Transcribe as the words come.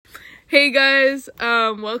Hey guys,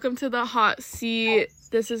 welcome to the Hot Seat.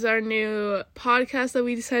 This is our new podcast that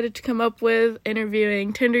we decided to come up with,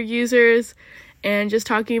 interviewing Tinder users and just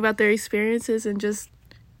talking about their experiences and just,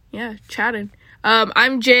 chatting.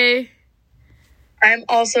 I'm Jay. I'm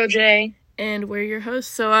also Jay. And we're your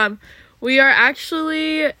hosts. So, we are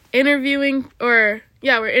actually interviewing, we're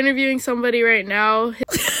interviewing somebody right now.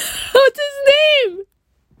 What's his name?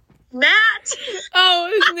 Matt!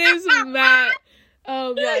 Oh, his name's Matt.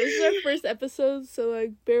 This is our first episode, so,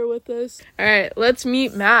 bear with us. Alright, let's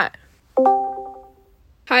meet Matt.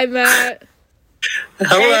 Hi, Matt.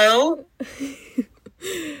 Hello.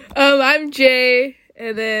 I'm Jay,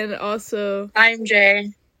 and then also... I'm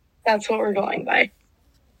Jay. That's what we're going by.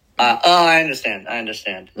 I understand.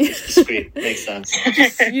 It's discreet. Makes sense.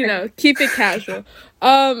 Keep it casual.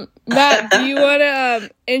 Matt, do you want to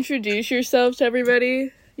introduce yourself to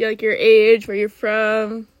everybody? Like your age, where you're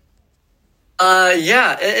from?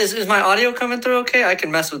 Yeah. Is my audio coming through okay? I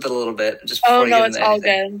can mess with it a little bit. Just before no, it's all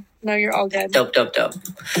good. No, you're all good. Dope.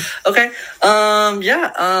 Okay.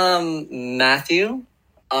 Matthew.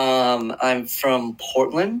 I'm from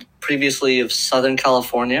Portland, previously of Southern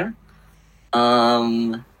California.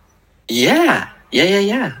 Yeah.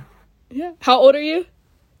 How old are you?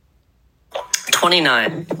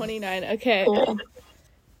 29. 29, okay. Cool.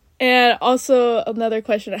 And also, another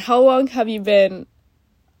question. How long have you been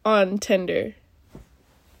on Tinder?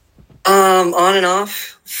 On and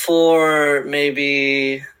off for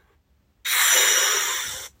maybe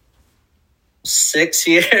 6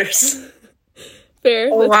 years. Fair.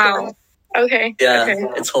 Oh, wow. Okay. Yeah, okay.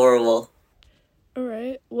 It's horrible. All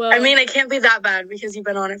right. Well, I mean, it can't be that bad because you've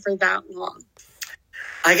been on it for that long.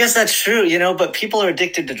 I guess that's true, but people are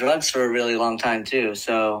addicted to drugs for a really long time too,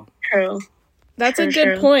 so... True. That's a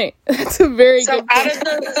good point. That's a very good point. So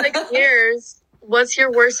out of those 6 years, what's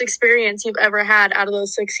your worst experience you've ever had out of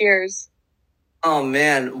those 6 years? Oh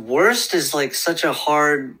man, worst is such a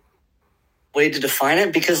hard way to define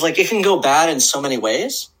it because it can go bad in so many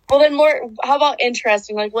ways. Well, then how about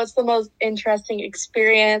interesting? What's the most interesting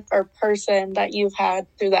experience or person that you've had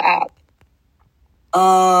through the app?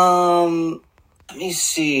 Let me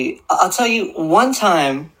see. I'll tell you one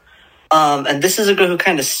time, and this is a girl who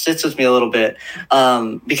kind of sits with me a little bit,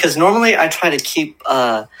 because normally I try to keep,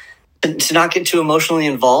 to not get too emotionally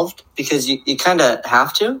involved because you kind of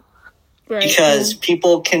have to, right. Because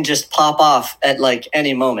people can just pop off at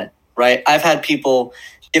any moment, right? I've had people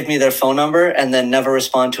give me their phone number and then never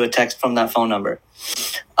respond to a text from that phone number.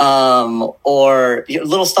 Or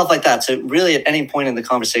little stuff like that. So really at any point in the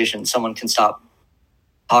conversation, someone can stop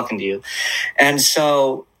talking to you. And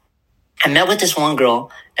so I met with this one girl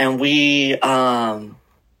and we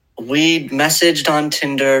messaged on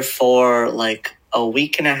Tinder for a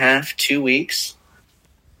week and a half, 2 weeks.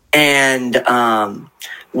 And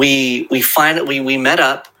we met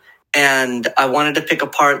up. And I wanted to pick a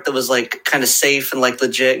part that was kind of safe and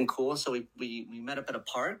legit and cool. So we met up at a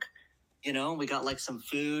park, we got some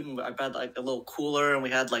food and I brought a little cooler and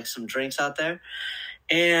we had some drinks out there.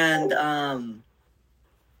 And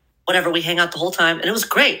whatever, we hang out the whole time and it was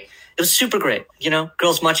great. It was super great.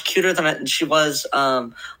 Girl's much cuter than she was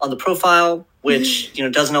on the profile, which,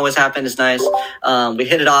 doesn't always happen. Is nice. We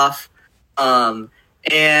hit it off.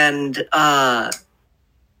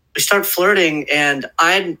 We start flirting, and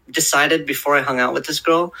I decided before I hung out with this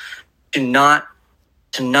girl to not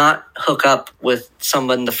hook up with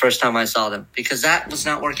someone the first time I saw them because that was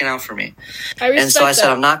not working out for me. I said,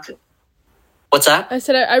 I'm not. What's that? I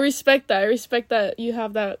said, I respect that. I respect that you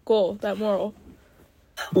have that goal, that moral.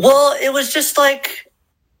 Well, it was just I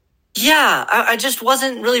just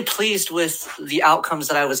wasn't really pleased with the outcomes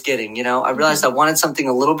that I was getting. I realized I wanted something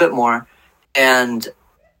a little bit more, and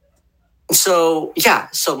so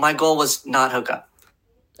my goal was not hook up.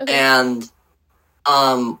 Okay. And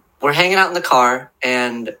we're hanging out in the car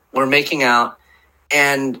and we're making out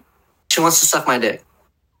and she wants to suck my dick.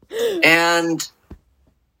 And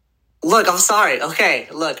look, I'm sorry. Okay,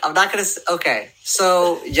 look, I'm not going to... Okay,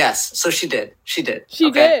 so yes, so she did. She did.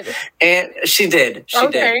 And she did.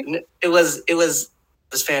 It was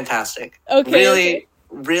fantastic. Okay.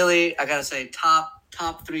 Really, I got to say, top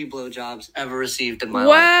 3 blowjobs ever received in my life.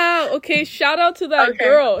 Wow. Okay. Shout out to that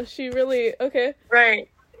girl. She really Right.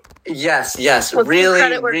 Yes. Well, really,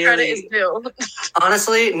 credit where really. Credit is due.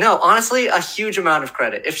 Honestly, a huge amount of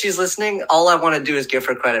credit. If she's listening, all I want to do is give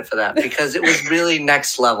her credit for that because it was really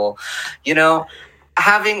next level.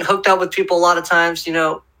 Having hooked up with people a lot of times,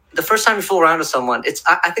 the first time you fool around with someone,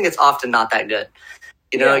 I think it's often not that good.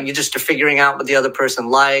 You just are figuring out what the other person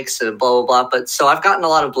likes and blah, blah, blah. But so I've gotten a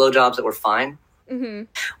lot of blowjobs that were fine. Mm-hmm.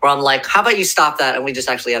 where I'm like, how about you stop that and we just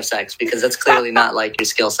actually have sex, because that's clearly not like your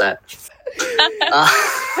skill set. But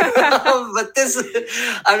this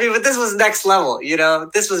was next level, you know.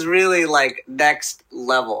 This was really like next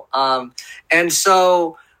level. And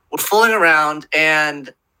so we're fooling around,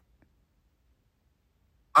 and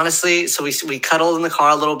honestly, so we cuddled in the car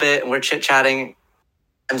a little bit, and we're chit chatting,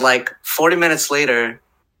 and like 40 minutes later,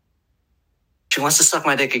 she wants to suck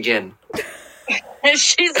my dick again.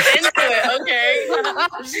 She's into it, okay?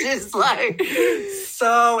 She's like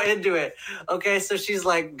so into it. Okay, so she's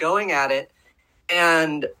like going at it,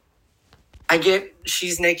 and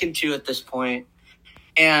she's naked too at this point,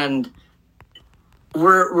 and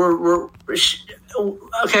we're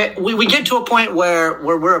okay. We get to a point where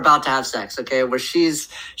we're about to have sex. Okay, where she's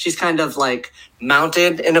kind of like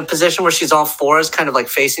mounted in a position where she's all fours, kind of like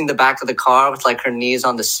facing the back of the car with like her knees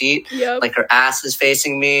on the seat, like her ass is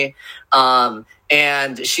facing me.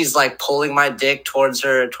 And she's like pulling my dick towards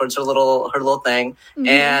her little thing. Mm-hmm.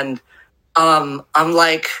 And I'm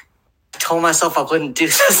like, I told myself I wouldn't do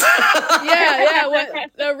this. yeah.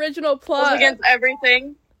 What the original plot against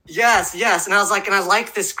everything. Yes. And I was like, and I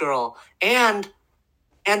like this girl. And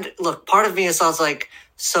look, part of me is, I was like,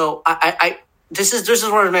 so this is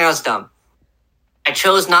where I was dumb. I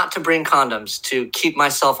chose not to bring condoms to keep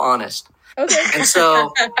myself honest. Okay.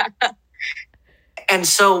 And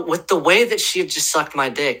so with the way that she had just sucked my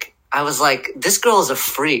dick, I was like, this girl is a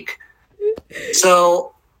freak.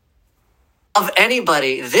 So of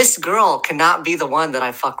anybody, this girl cannot be the one that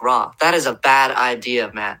I fuck raw. That is a bad idea,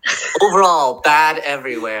 man. Overall, bad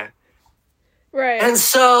everywhere. Right. And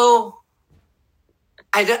so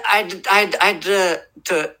I had to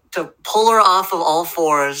pull her off of all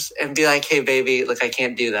fours and be like, hey, baby, look, I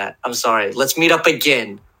can't do that. I'm sorry. Let's meet up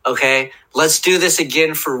again. Okay, let's do this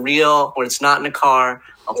again for real, where it's not in a car.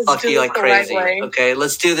 I'll fuck you like crazy. Right, okay,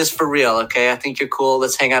 let's do this for real. Okay, I think you're cool.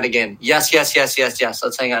 Let's hang out again. Yes.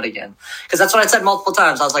 Let's hang out again. Because that's what I said multiple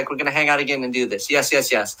times. I was like, we're going to hang out again and do this. Yes.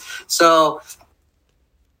 So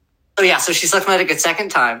she sucked my dick a second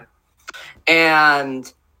time.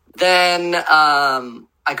 And then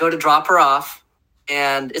I go to drop her off,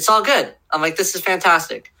 and it's all good. I'm like, this is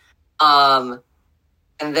fantastic.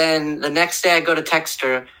 And then the next day I go to text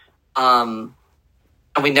her, and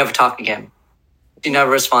we never talk again. She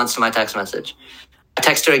never responds to my text message. I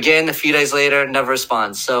text her again a few days later, never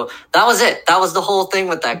responds. So that was it. That was the whole thing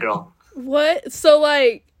with that girl. What? So,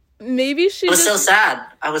 like, maybe she was so sad.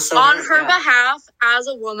 I was so on her behalf, as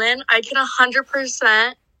a woman, I can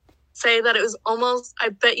 100% say that it was almost, I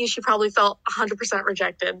bet you she probably felt 100%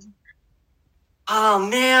 rejected. Oh,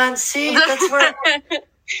 man. See, that's where...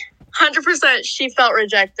 100% she felt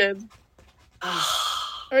rejected.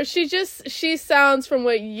 Or she sounds, from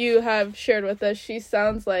what you have shared with us, she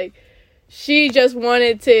sounds like she just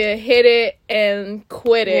wanted to hit it and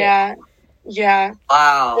quit it. Yeah.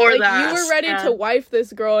 Wow. Or like, you were ready to wife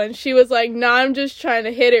this girl, and she was like, nah, I'm just trying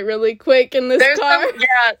to hit it really quick in this car.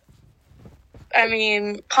 I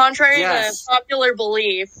mean, contrary to popular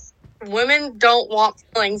belief, women don't want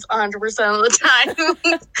feelings 100% of the time.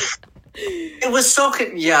 It was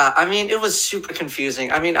it was super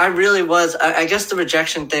confusing. I mean, I really was. I guess the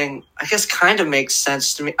rejection thing, kind of makes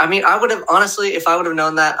sense to me. I mean, I would have, honestly, if I would have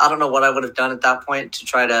known that, I don't know what I would have done at that point to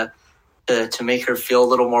try to make her feel a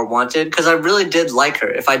little more wanted, because I really did like her.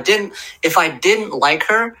 If I didn't like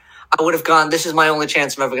her, I would have gone, this is my only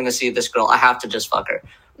chance I'm ever going to see this girl. I have to just fuck her.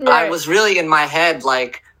 Right. I was really in my head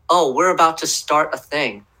like, oh, we're about to start a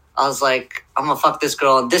thing. I was like, I'm going to fuck this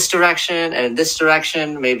girl in this direction and in this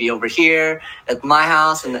direction, maybe over here at my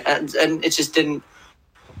house. And it just didn't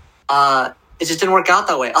work out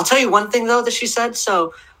that way. I'll tell you one thing, though, that she said.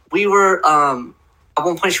 So we were, at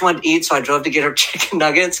one point she wanted to eat, so I drove to get her chicken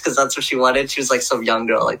nuggets because that's what she wanted. She was like some young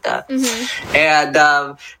girl like that. Mm-hmm.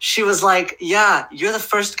 And she was like, yeah, you're the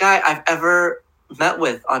first guy I've ever met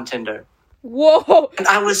with on Tinder. Whoa! And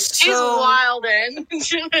I was so... She's wildin'.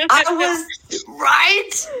 I was... Right?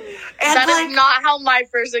 And that is not how my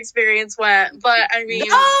first experience went. But, I mean...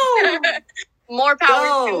 more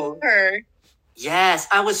power to her. Yes,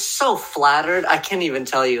 I was so flattered. I can't even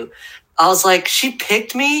tell you. I was like, she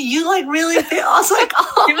picked me? You, like, really picked... I was like,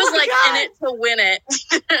 oh, she was, like, God. in it to win it.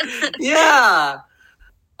 Yeah.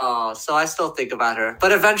 Oh, so I still think about her.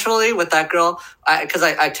 But eventually, with that girl... Because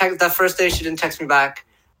I texted... That first day, she didn't text me back.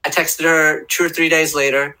 I texted her 2 or 3 days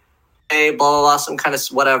later. Hey, blah, blah, blah, some kind of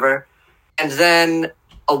whatever. And then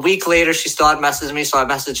a week later, she still hadn't messaged me, so I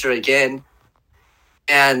messaged her again.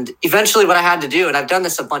 And eventually what I had to do, and I've done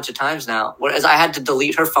this a bunch of times now, whereas I had to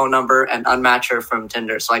delete her phone number and unmatch her from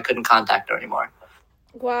Tinder, so I couldn't contact her anymore.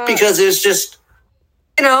 Wow. Because it was just...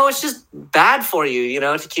 it's just bad for you,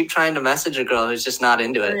 to keep trying to message a girl who's just not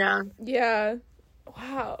into it. Yeah.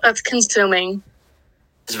 Wow. That's consuming.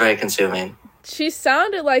 It's very consuming. She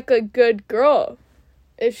sounded like a good girl.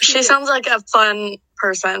 She sounds like a fun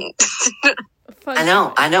person. I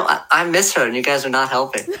know. I miss her, and you guys are not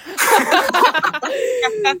helping.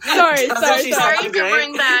 Sorry. Sorry to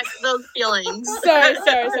bring back those feelings. Sorry.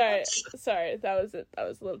 That was it. That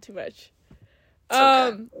was a little too much.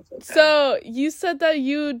 Okay. So you said that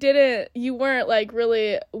you weren't like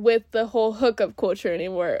really with the whole hookup culture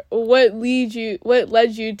anymore. What led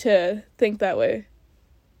you to think that way?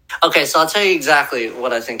 Okay, so I'll tell you exactly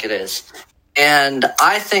what I think it is. And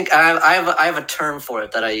I think I have a term for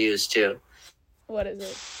it that I use too. What is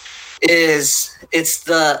it? It's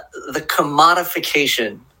the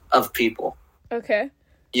commodification of people. Okay.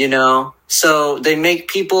 So they make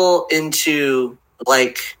people into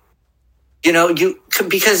like,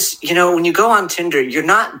 because when you go on Tinder, you're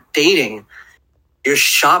not dating, you're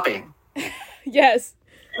shopping. Yes.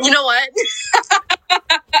 You know what?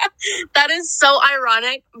 That is so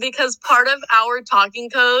ironic because part of our talking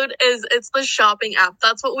code is it's the shopping app.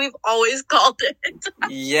 That's what we've always called it.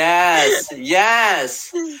 Yes.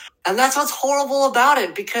 And that's what's horrible about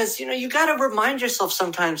it because, you got to remind yourself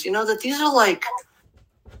sometimes, that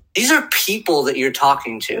these are people that you're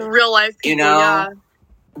talking to. Real life people, yeah.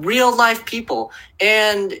 Real life people.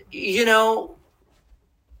 And,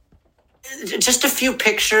 just a few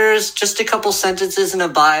pictures, just a couple sentences in a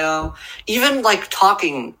bio, even like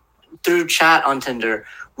talking through chat on Tinder,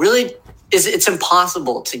 really it's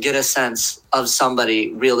impossible to get a sense of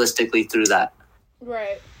somebody realistically through that.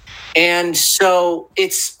 Right. And so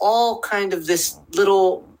it's all kind of this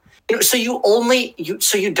little, so you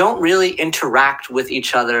don't really interact with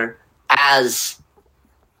each other as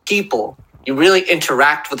people. You really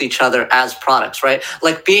interact with each other as products, right?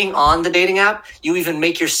 Like being on the dating app, you even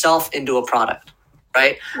make yourself into a product,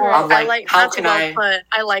 right? I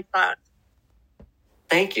like that.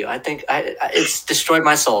 Thank you. I think it's destroyed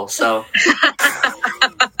my soul. So,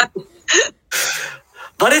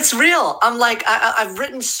 but it's real. I'm like, I've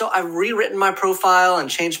rewritten my profile and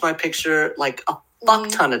changed my picture like a fuck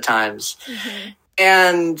ton of times,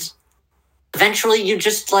 and eventually you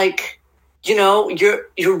just like. You're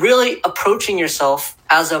really approaching yourself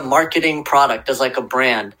as a marketing product, as like a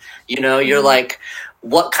brand. You're like,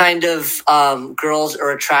 what kind of girls are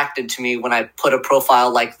attracted to me when I put a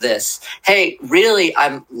profile like this? Hey, really,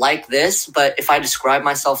 I'm like this, but if I describe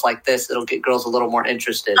myself like this, it'll get girls a little more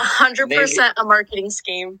interested. 100% a marketing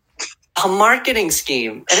scheme. A marketing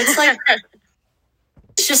scheme, and it's like,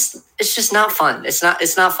 it's just not fun. It's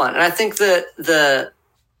not fun, and I think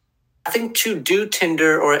I think to do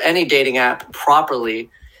Tinder or any dating app properly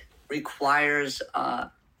requires an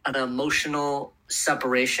emotional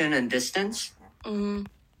separation and distance. Mm-hmm.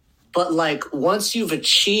 But like once you've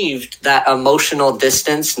achieved that emotional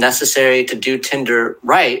distance necessary to do Tinder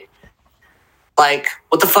right, like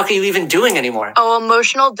what the fuck are you even doing anymore? Oh,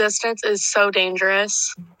 emotional distance is so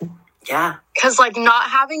dangerous. Yeah. Because like not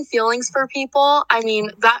having feelings for people, I mean,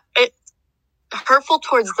 hurtful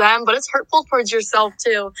towards them, but it's hurtful towards yourself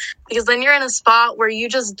too, because then you're in a spot where you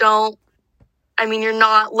just you're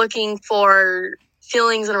not looking for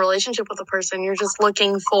feelings in a relationship with a person. You're just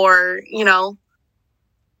looking for,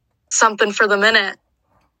 something for the minute.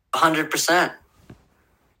 100%.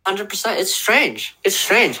 It's strange.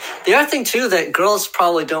 The other thing too that girls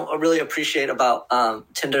probably don't really appreciate about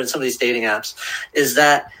Tinder and some of these dating apps is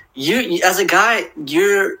that you as a guy,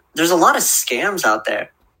 there's a lot of scams out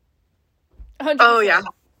there. 100%. Oh, yeah.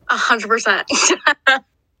 100%.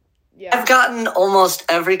 Yeah. I've gotten almost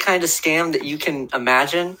every kind of scam that you can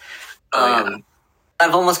imagine. I've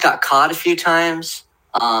almost got caught a few times.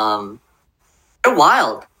 They're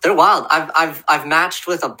wild. I've matched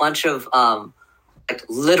with a bunch of like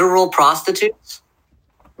literal prostitutes.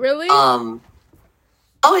 Really? Oh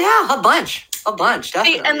yeah, a bunch,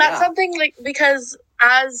 definitely. See, and that's something like because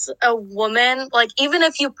as a woman, like even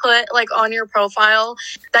if you put like on your profile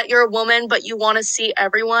that you're a woman but you want to see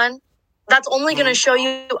everyone, that's only going to show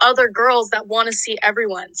you other girls that want to see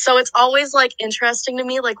everyone. So it's always like interesting to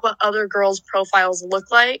me like what other girls' profiles look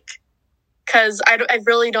like, because I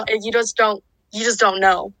really don't. You just don't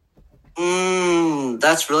know.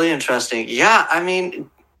 That's really interesting. Yeah, I mean,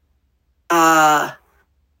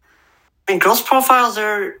 girls' profiles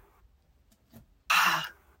are.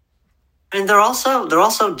 I mean, they're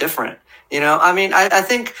also different, I mean, I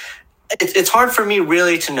think it's hard for me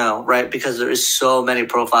really to know, right? Because there is so many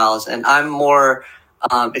profiles, and I'm more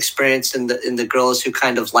experienced in the girls who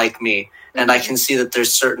kind of like me, and I can see that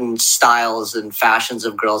there's certain styles and fashions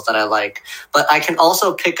of girls that I like. But I can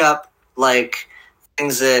also pick up like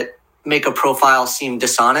things that make a profile seem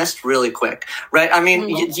dishonest really quick, right? I mean,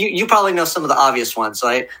 you probably know some of the obvious ones,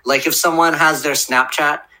 right? Like if someone has their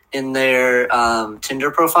Snapchat in their Tinder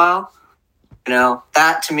profile, you know,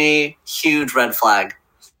 that to me, huge red flag.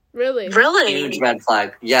 Really? Huge red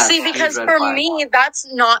flag. Yeah. See, because for me,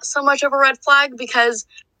 that's not so much of a red flag because,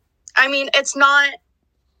 I mean, it's not,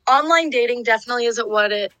 online dating definitely isn't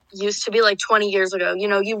what it used to be like 20 years ago. You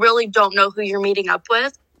know, you really don't know who you're meeting up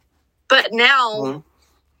with. But now,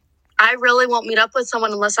 I really won't meet up with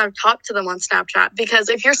someone unless I've talked to them on Snapchat. Because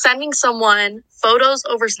if you're sending someone photos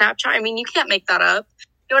over Snapchat, I mean, you can't make that up.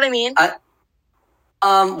 You know what I mean?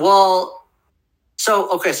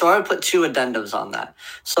 So I would put two addendums on that.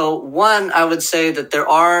 So one, I would say that there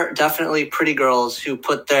are definitely pretty girls who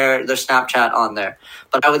put their Snapchat on there.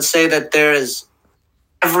 But I would say that there is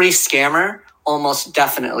every scammer almost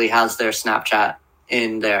definitely has their Snapchat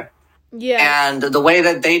in there. Yeah. And the way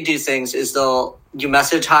that they do things is you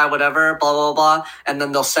message hi, whatever, blah, blah, blah, and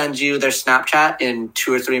then they'll send you their Snapchat in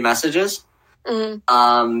 2 or 3 messages. And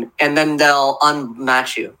then they'll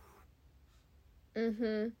unmatch you.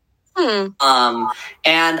 And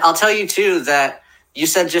I'll tell you too that you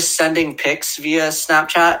said just sending pics via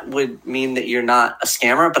Snapchat would mean that you're not a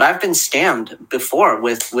scammer, but I've been scammed before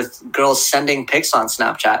with girls sending pics on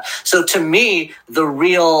Snapchat. So to me, the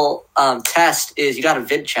real test is you got to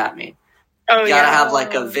vid chat me. You got to have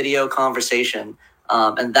like a video conversation.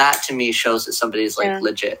 And that to me shows that somebody's like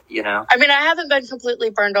legit, you know? I mean, I haven't been completely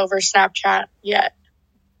burned over Snapchat yet.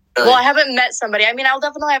 Really? Well, I haven't met somebody. I mean, I'll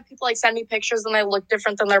definitely have people like send me pictures and they look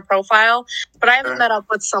different than their profile, but I haven't met up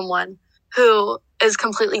with someone who is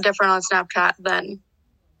completely different on Snapchat than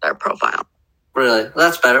their profile. Really?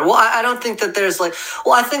 That's better. Well, I don't think that there's like,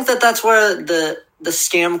 well, I think that that's where the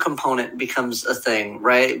scam component becomes a thing,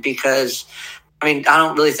 right? Because, I mean, I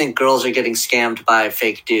don't really think girls are getting scammed by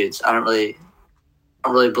fake dudes. I don't really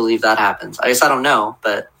believe that happens. I guess I don't know,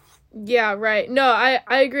 but. Yeah, right. No, I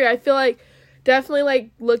agree. I feel like definitely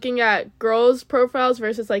like looking at girls' profiles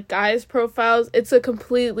versus like guys' profiles, it's a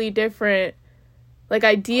completely different like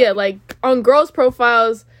idea. Like on girls'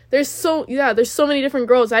 profiles, there's so many different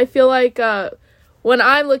girls. I feel like when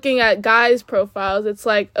I'm looking at guys' profiles, it's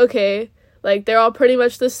like, okay, like they're all pretty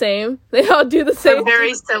much the same. They all do the same. They're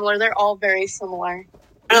very similar. They're all very similar.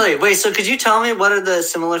 Really? Wait, so could you tell me what are the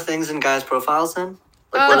similar things in guys' profiles then?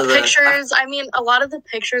 Like what are the pictures? I mean, a lot of the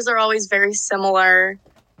pictures are always very similar.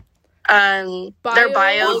 Their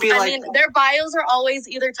bios. I mean, their bios are always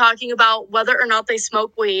either talking about whether or not they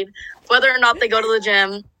smoke weed, whether or not they go to the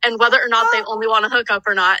gym, and whether or not they only want to hook up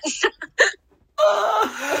or not.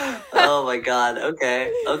 Oh my god.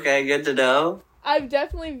 Okay, good to know. I've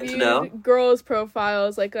definitely viewed girls'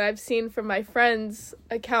 profiles, like I've seen from my friends'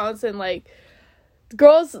 accounts, and like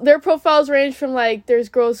girls, their profiles range from like there's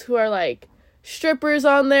girls who are like strippers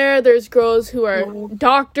on there's girls who are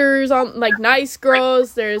doctors on, like nice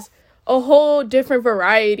girls, there's a whole different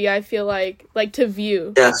variety, I feel like to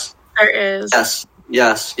view. Yes. There is.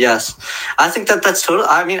 Yes. I think that's total.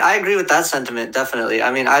 I mean, I agree with that sentiment, definitely. I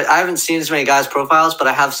mean, I haven't seen as many guys' profiles, but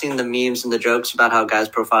I have seen the memes and the jokes about how guys'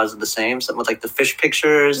 profiles are the same. Something with like the fish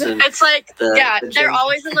pictures. And it's like, they're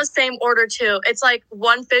always in the same order too. It's like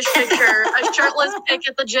one fish picture, a shirtless pic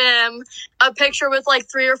at the gym, a picture with like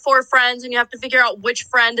 3 or 4 friends, and you have to figure out which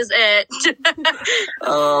friend is it.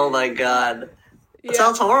 Oh my god. That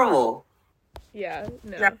sounds horrible. Yeah,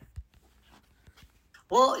 no. Yeah.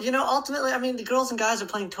 Well, you know, ultimately, I mean, the girls and guys are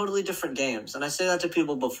playing totally different games. And I say that to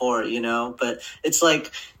people before, you know, but it's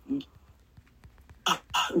like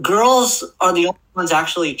girls are the only ones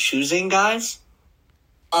actually choosing guys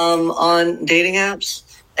on dating apps.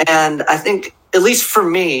 And I think, at least for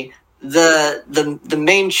me, the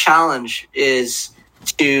main challenge is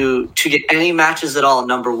to get any matches at all,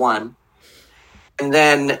 number one. And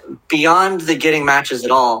then beyond the getting matches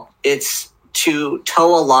at all, it's to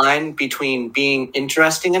toe a line between being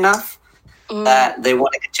interesting enough that they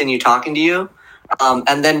want to continue talking to you,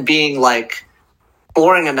 and then being like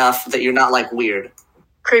boring enough that you're not like weird,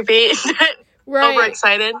 creepy, right,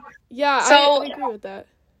 overexcited. Yeah, so I agree with that.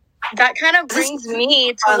 That kind of brings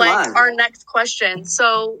me to like our next question.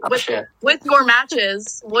 So with your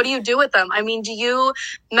matches, what do you do with them? I mean, do you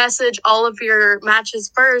message all of your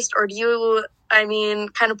matches first, or do you, I mean,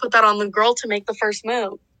 kind of put that on the girl to make the first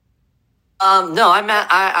move? No,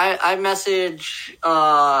 I message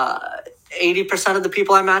 80% of the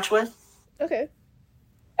people I match with. Okay.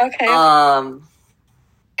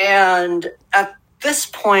 And at this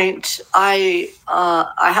point, I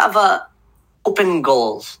have open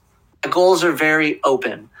goals. My goals are very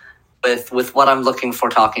open with what I'm looking for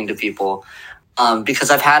talking to people, because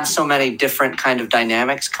I've had so many different kind of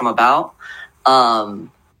dynamics come about But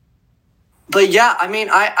yeah, I mean,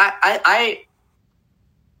 I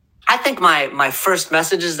think my first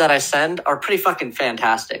messages that I send are pretty fucking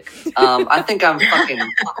fantastic. I think I'm fucking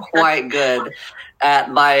quite good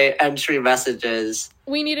at my entry messages.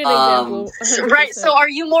 We need an example. 100%. Right. So are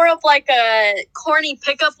you more of like a corny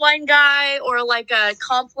pickup line guy or like a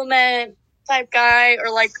compliment type guy,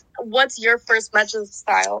 or like what's your first message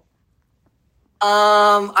style?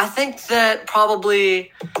 I think that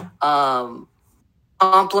probably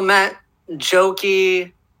compliment,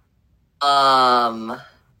 jokey, and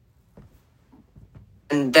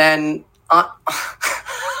then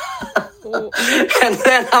and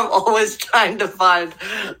then I'm always trying to find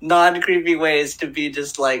non-creepy ways to be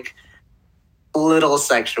just like a little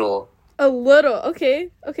sexual. A little, okay.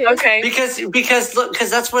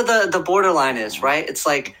 Because that's where the borderline is, right? It's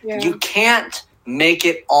like you can't make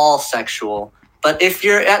it all sexual, but if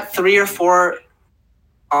you're at 3 or 4,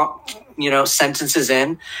 sentences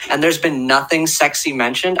in, and there's been nothing sexy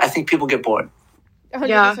mentioned, I think people get bored. 100%.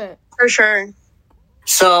 Yeah, for sure.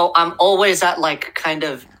 So I'm always at like kind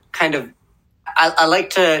of. I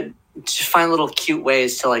like to find little cute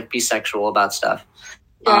ways to like be sexual about stuff.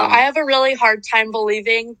 Yeah, I have a really hard time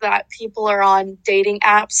believing that people are on dating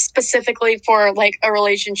apps specifically for like a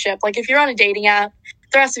relationship. Like if you're on a dating app,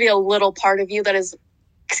 there has to be a little part of you that is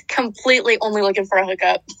completely only looking for a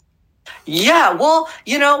hookup. Yeah, well,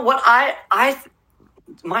 you know what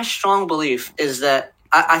my strong belief is that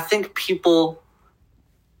I think people,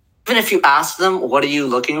 even if you ask them, what are you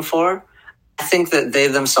looking for? I think that they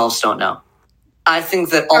themselves don't know. I think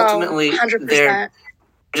that ultimately 100%. They're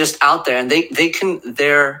just out there, and I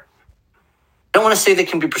don't want to say they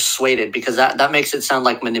can be persuaded, because that makes it sound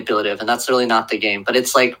like manipulative, and that's really not the game. But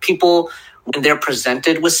it's like people, when they're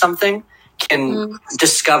presented with something, can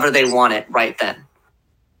discover they want it right then.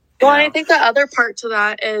 Well, I think the other part to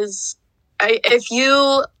that is if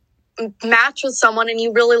you match with someone and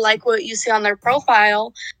you really like what you see on their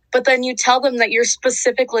profile, but then you tell them that you're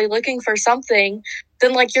specifically looking for something,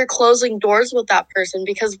 then like you're closing doors with that person.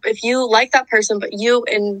 Because if you like that person, but you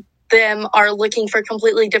and them are looking for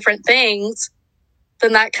completely different things,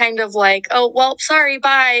 then that kind of like, oh, well, sorry,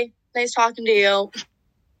 bye. Nice talking to you.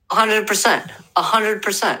 100%.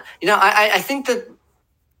 100%. I think that,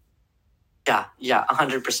 yeah,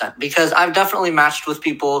 100%. Because I've definitely matched with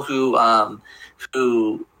people who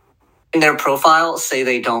in their profile say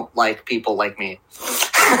they don't like people like me.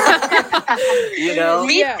 Me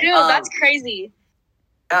too. That's crazy.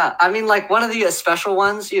 Yeah, I mean, like one of the special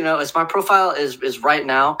ones, is my profile is right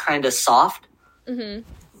now kind of soft. Mm-hmm.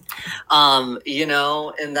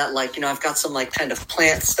 In that, like, I've got some like kind of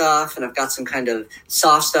plant stuff, and I've got some kind of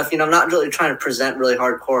soft stuff. I'm not really trying to present really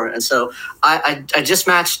hardcore. And so I just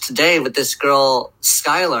matched today with this girl,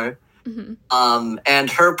 Skylar. Mm-hmm. And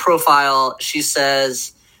her profile, she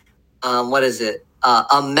says, what is it?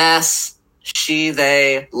 A mess. She,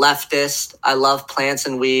 they, leftist. I love plants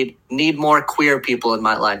and weed. Need more queer people in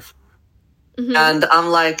my life. Mm-hmm. And I'm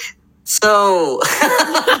like, so,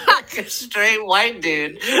 like a straight white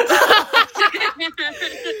dude. How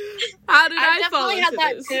did I definitely had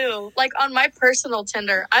that too. Like on my personal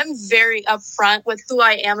Tinder, I'm very upfront with who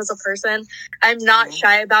I am as a person. I'm not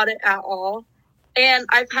shy about it at all. And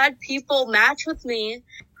I've had people match with me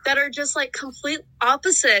that are just like complete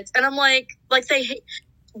opposites. And I'm like they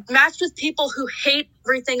matched with people who hate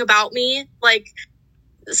everything about me, like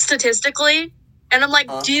statistically. And I'm like,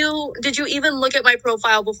 did you even look at my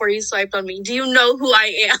profile before you swiped on me? Do you know who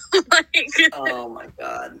I am? Oh my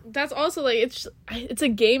God. That's also like, it's a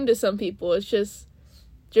game to some people. It's just,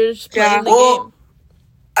 you're just playing the game.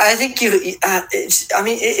 I think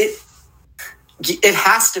it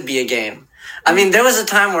has to be a game. I mean, there was a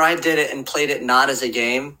time where I did it and played it not as a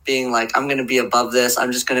game, being like, I'm going to be above this.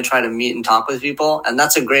 I'm just going to try to meet and talk with people. And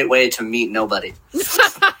that's a great way to meet nobody.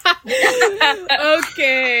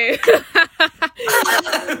 Okay.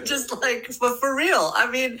 I'm just like, but for real. I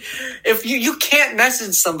mean, if you can't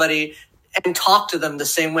message somebody and talk to them the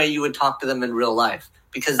same way you would talk to them in real life,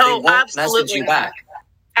 because they won't message you back.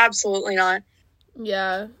 Absolutely not.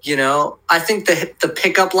 Yeah. I think the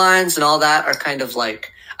pickup lines and all that are kind of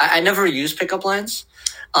like, I never use pickup lines.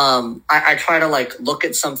 I try to like look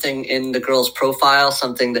at something in the girl's profile,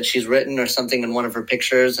 something that she's written or something in one of her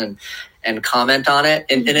pictures, and comment on it.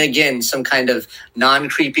 And again, some kind of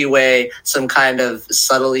non-creepy way, some kind of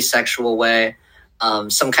subtly sexual way,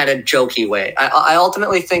 some kind of jokey way. I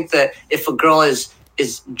ultimately think that if a girl is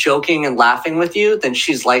joking and laughing with you, then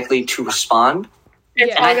she's likely to respond.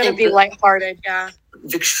 It's all going to be lighthearted, yeah.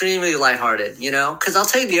 Extremely lighthearted, because I'll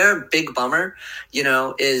tell you the other big bummer,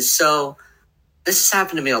 is, so this has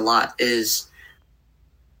happened to me a lot, is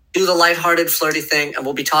do the lighthearted, flirty thing, and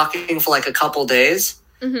we'll be talking for like a couple days.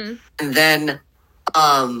 Mm-hmm. And then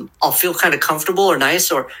I'll feel kind of comfortable or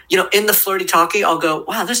nice, or, you know, in the flirty talking, I'll go,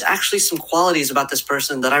 wow, there's actually some qualities about this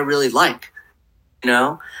person that I really like. You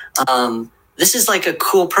know, this is like a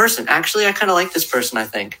cool person. Actually, I kind of like this person, I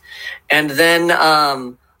think. And then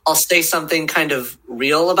I'll say something kind of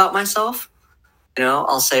real about myself. You know,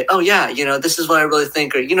 I'll say, oh, yeah, you know, this is what I really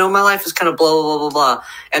think. Or, you know, my life is kind of blah, blah, blah, blah, blah.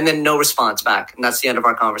 And then no response back. And that's the end of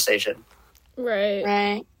our conversation. Right.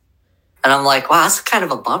 Right. And I'm like, wow, that's kind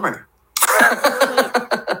of a bummer.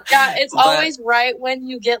 Yeah, it's always right when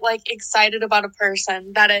you get like excited about a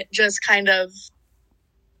person that it just kind of,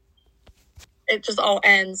 it just all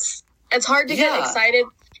ends. It's hard to get excited.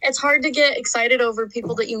 It's hard to get excited over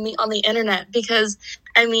people that you meet on the internet because,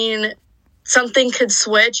 I mean, something could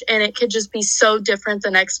switch and it could just be so different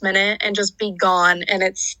the next minute and just be gone. And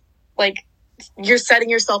it's like you're setting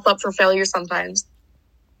yourself up for failure sometimes.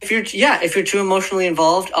 If you're too emotionally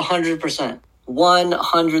involved, 100%.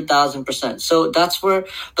 100,000%. So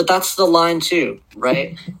but that's the line too,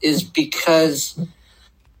 right? Is because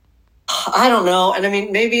I don't know. And I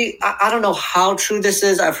mean, maybe, I don't know how true this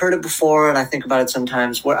is. I've heard it before and I think about it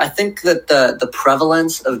sometimes where I think that the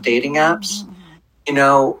prevalence of dating apps, you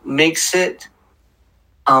know, makes it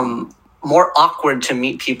more awkward to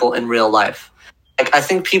meet people in real life. Like, I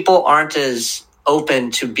think people aren't as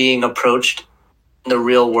open to being approached in the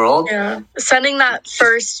real world. Yeah. Sending that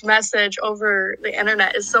first message over the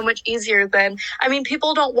internet is so much easier than, I mean,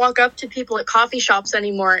 people don't walk up to people at coffee shops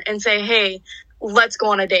anymore and say, hey, let's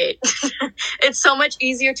go on a date. It's so much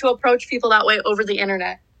easier to approach people that way over the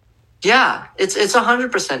internet. Yeah, it's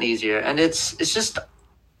 100% easier. And it's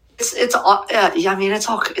all, yeah, I mean, it's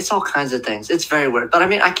all kinds of things. It's very weird. But I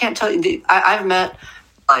mean, I can't tell you, I've met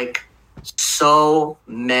like so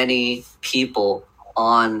many people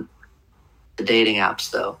on the dating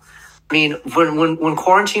apps though. I mean, when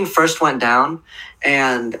quarantine first went down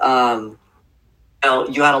and, you know,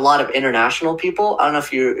 you had a lot of international people. I don't know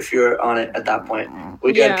if you're on it at that point.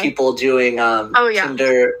 We had people doing,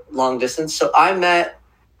 Tinder long distance. So I met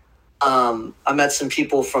some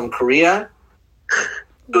people from Korea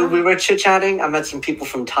who we were chit-chatting. I met some people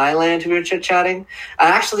from Thailand who we were chit-chatting. I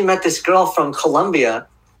actually met this girl from Colombia,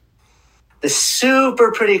 this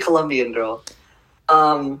super pretty Colombian girl.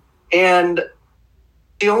 And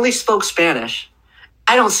she only spoke Spanish.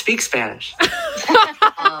 I don't speak Spanish.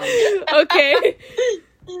 Okay.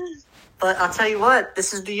 But I'll tell you what,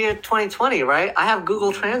 this is the year 2020, right? I have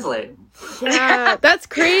Google Translate. Yeah, that's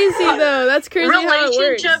crazy though. That's crazy.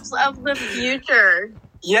 Relationships of the future.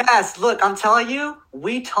 Yes, look, I'm telling you,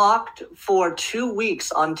 we talked for 2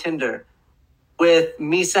 weeks on Tinder with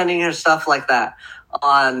me sending her stuff like that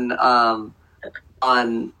on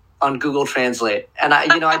Google Translate. And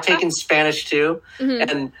I'd taken Spanish too. Mm-hmm.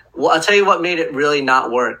 And I'll tell you what made it really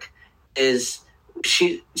not work is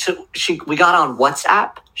we got on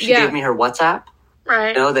WhatsApp. She gave me her WhatsApp. Right.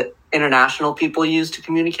 You know, that international people use to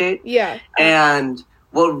communicate. Yeah. And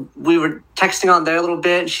we were texting on there a little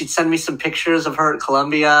bit. She'd send me some pictures of her at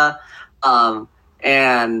Colombia.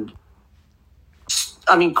 And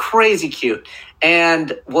I mean, crazy cute.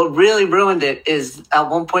 And what really ruined it is at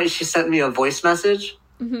one point she sent me a voice message.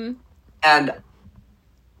 Mm-hmm. And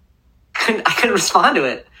I couldn't respond to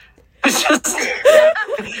it. It's just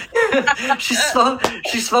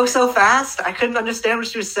she spoke so fast. I couldn't understand what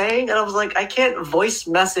she was saying, and I was like, I can't voice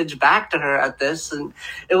message back to her at this. And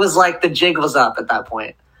it was like the jig was up at that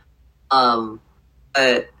point.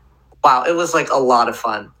 But wow, it was like a lot of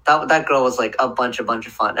fun. That girl was like a bunch of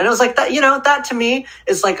fun, and it was like that. You know, that to me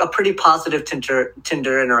is like a pretty positive Tinder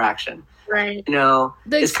interaction. Right. You know,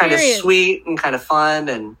 it's kind of sweet and kind of fun,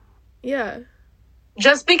 and yeah.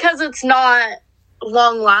 Just because it's not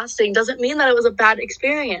long lasting doesn't mean that it was a bad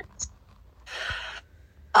experience.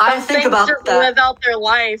 I think about just that. Live out their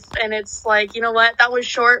life, and it's like, you know what? That was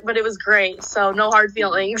short, but it was great. So no hard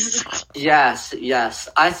feelings. Yes.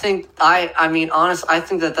 I think I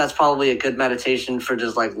think that that's probably a good meditation for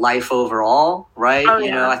just like life overall, right? Oh, yeah.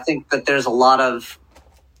 You know, I think that there's a lot of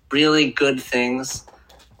really good things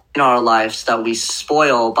in our lives that we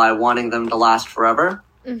spoil by wanting them to last forever.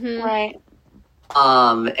 Mm-hmm. Right.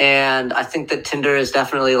 And I think that Tinder is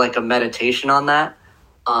definitely like a meditation on that.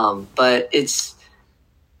 But it's,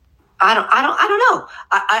 I don't know.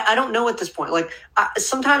 I don't know at this point. Like,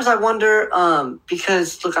 sometimes I wonder,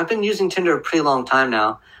 because look, I've been using Tinder a pretty long time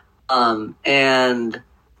now. And,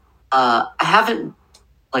 I haven't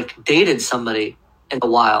like dated somebody in a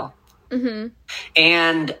while. Mm-hmm.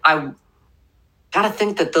 And I gotta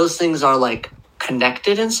think that those things are like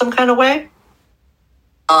connected in some kind of way.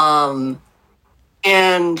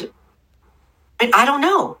 And I mean, I don't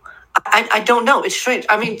know. I don't know. It's strange.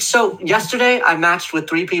 I mean, so yesterday I matched with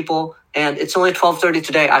 3 people, and it's only 12:30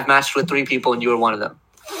 today. I've matched with 3 people, and you were one of them.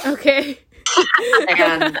 Okay.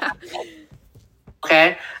 And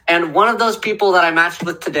okay, and one of those people that I matched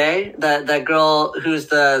with today, that girl who's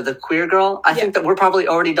the queer girl, I think that we're probably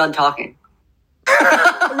already done talking.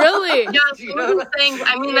 Really? Yeah, those things.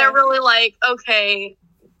 I mean, they're really like, okay,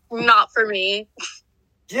 not for me.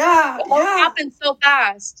 Yeah, It all happened so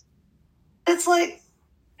fast. It's like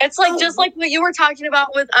just like what you were talking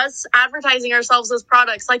about with us advertising ourselves as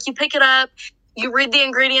products. Like, you pick it up, you read the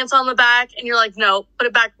ingredients on the back, and you're like, no, put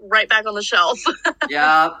it back right back on the shelf.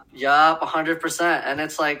 Yup, 100%. And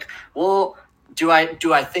it's like, well, do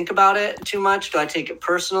I think about it too much? Do I take it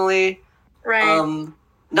personally? Right.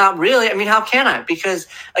 Not really. I mean, how can I? Because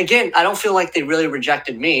again, I don't feel like they really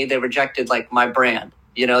rejected me. They rejected like my brand.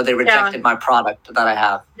 You know, they rejected my product that I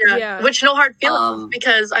have. Yeah. Which, no hard feelings,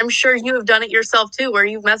 because I'm sure you have done it yourself too, where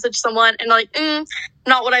you've messaged someone and like,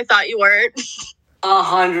 not what I thought you were.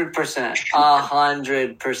 100%,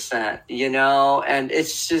 100%. You know, and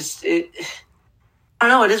it's just I don't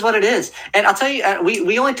know. It is what it is. And I'll tell you,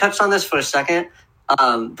 we only touched on this for a second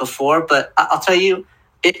before, but I'll tell you,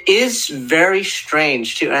 it is very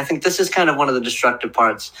strange too. And I think this is kind of one of the destructive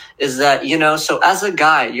parts, is that, you know, so as a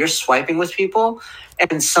guy, you're swiping with people,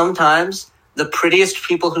 and sometimes the prettiest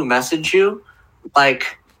people who message you,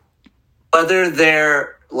 like, whether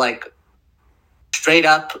they're like straight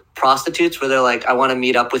up prostitutes where they're like, I want to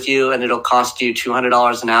meet up with you and it'll cost you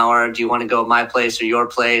 $200 an hour. Do you want to go my place or your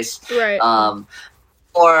place? Right.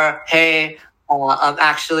 Or, hey, I'm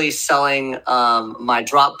actually selling my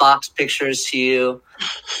Dropbox pictures to you.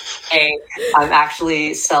 Hey, I'm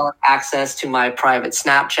actually selling access to my private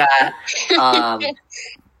Snapchat.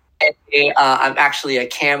 Hey, I'm actually a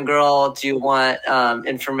cam girl. Do you want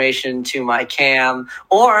information to my cam?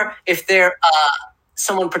 Or if they're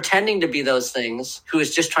someone pretending to be those things who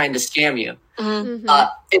is just trying to scam you,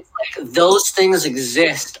 it's like those things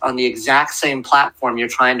exist on the exact same platform you're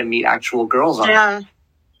trying to meet actual girls on. Yeah.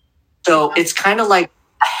 So it's kind of like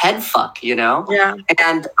a head fuck, you know? Yeah.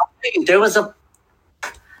 And there was a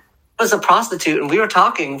prostitute, and we were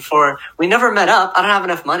talking we never met up. I don't have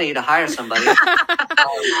enough money to hire somebody.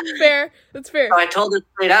 Fair. That's fair. So I told her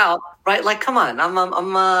straight out, right? Like, come on, I'm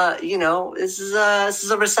you know, this is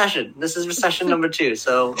a recession. This is recession number 2.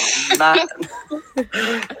 So not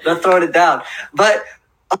throwing it down. But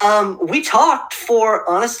we talked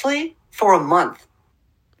honestly for a month.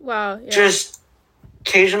 Wow. Yeah. Just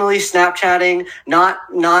occasionally Snapchatting,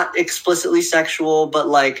 not explicitly sexual, but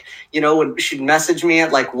like, you know, when she'd message me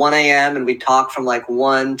at like 1 a.m. and we'd talk from like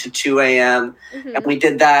 1 to 2 a.m. And we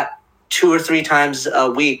did that 2 or 3 times a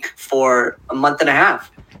week for a month and a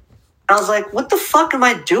half. And I was like, what the fuck am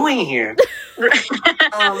I doing here?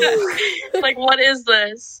 Like, what is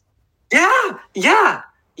this? Yeah,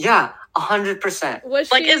 100%.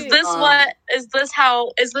 Like, is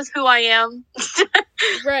this who I am?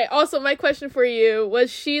 Right. Also, my question for you,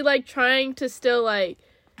 was she like trying to still like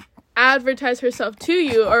advertise herself to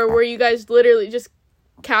you, or were you guys literally just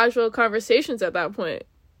casual conversations at that point?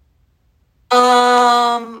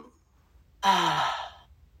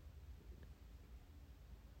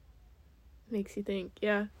 Makes you think,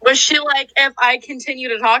 yeah. Was she like, if I continue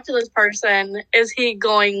to talk to this person, is he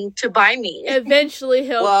going to buy me? Eventually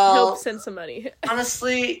he'll send some money.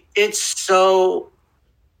 Honestly, it's so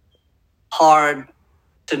hard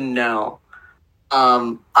to know.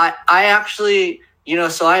 I actually, you know,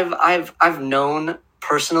 so I've known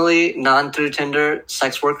personally, through Tinder,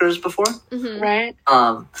 sex workers before. Right.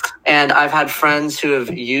 And I've had friends who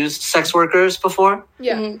have used sex workers before.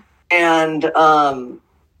 Yeah. And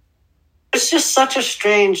it's just such a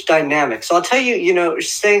strange dynamic. So I'll tell you, you know,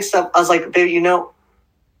 saying stuff, I was like, baby, you know,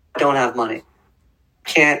 I don't have money.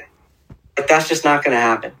 Can't, like, that's just not going to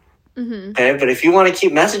happen. Okay, but if you want to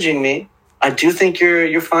keep messaging me, I do think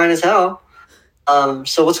you're fine as hell.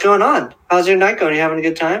 So what's going on? How's your night going? Are you having a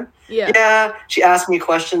good time? Yeah. She asked me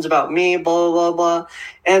questions about me, blah, blah, blah, blah.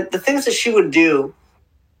 And the things that she would do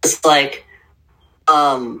is like,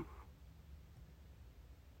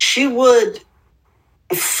 she would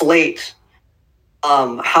inflate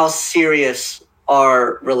how serious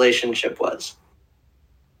our relationship was.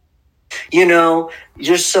 You know,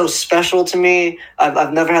 you're so special to me.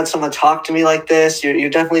 I've never had someone talk to me like this. You're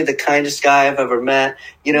definitely the kindest guy I've ever met.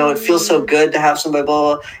 You know, it feels so good to have somebody,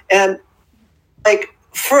 blah, blah. And like,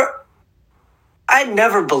 I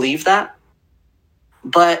never believed that.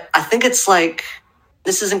 But I think it's like,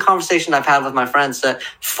 this is a conversation I've had with my friends, that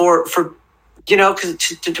for you know, because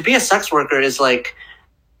to be a sex worker is like,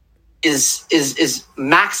 is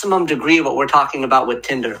maximum degree what we're talking about with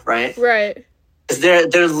Tinder, right? Right.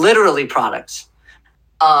 They're literally products.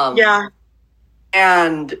 Yeah.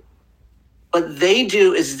 And what they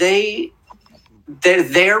do is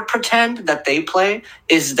their pretend that they play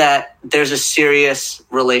is that there's a serious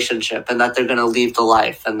relationship and that they're going to lead the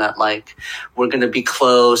life and that like we're going to be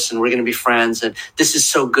close and we're going to be friends and this is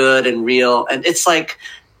so good and real. And it's like,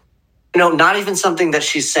 not even something that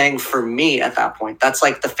she's saying for me at that point. That's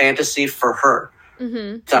like the fantasy for her.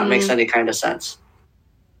 If that makes any kind of sense.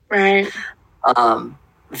 Right.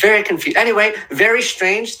 Very confused. Anyway, very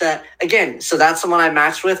strange that, again, so that's someone I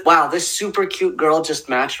matched with. Wow, this super cute girl just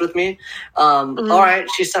matched with me. All right,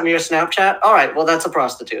 she sent me her Snapchat. All right, well, that's a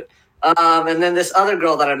prostitute. And then this other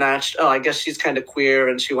girl that I matched, I guess she's kind of queer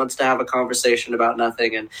and she wants to have a conversation about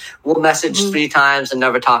nothing. And we'll message 3 times and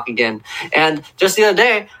never talk again. And just the other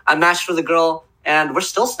day, I matched with a girl and we're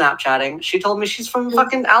still Snapchatting. She told me she's from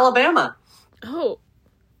fucking Alabama. Oh.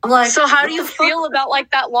 I'm like, so how do you feel about like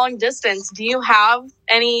that long distance? Do you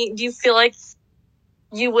feel like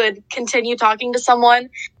you would continue talking to someone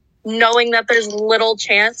knowing that there's little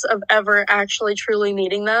chance of ever actually truly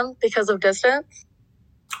meeting them because of distance?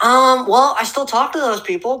 Well, I still talk to those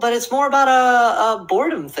people, but it's more about a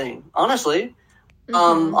boredom thing, honestly.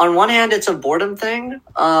 On one hand, it's a boredom thing.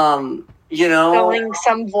 Filling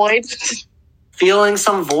some void. Feeling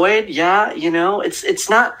some void, yeah. It's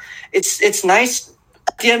not. It's nice.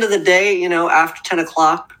 At the end of the day, after 10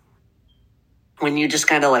 o'clock, when you just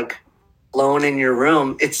kind of like alone in your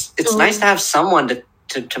room, it's nice to have someone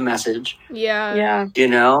to message. Yeah.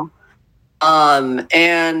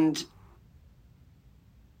 And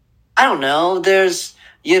I don't know. There's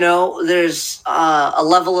a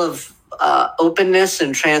level of openness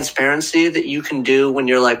and transparency that you can do when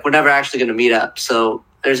you're like, we're never actually going to meet up. So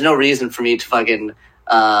there's no reason for me to fucking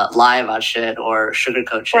lie about shit or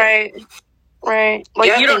sugarcoat shit. Right.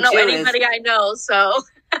 Like, you don't know anybody I know, so...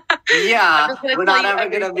 Yeah, we're not ever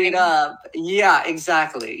going to meet up. Yeah,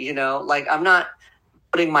 exactly. Like, I'm not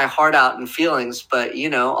putting my heart out in feelings, but,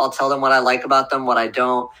 I'll tell them what I like about them, what I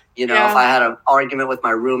don't. If I had an argument with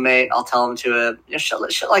my roommate, I'll tell them to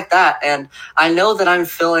shit like that. And I know that I'm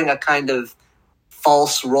filling a kind of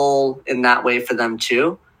false role in that way for them,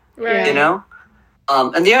 too. Right.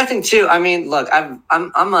 And the other thing, too, I mean, look, I'm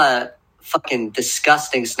a fucking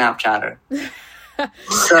disgusting Snapchatter.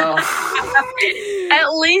 So at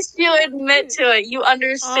least you admit to it. You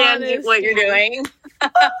understand what you're doing.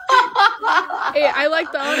 Hey, I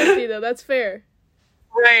like the honesty though. That's fair.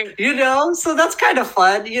 Right. So that's kind of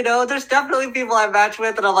fun. There's definitely people I match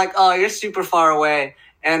with and I'm like, oh, you're super far away.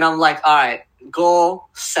 And I'm like, all right, goal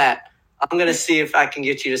set. I'm going to see if I can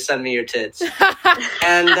get you to send me your tits.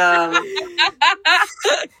 And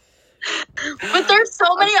but there's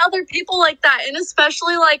so many other people like that, and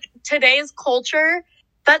especially like today's culture,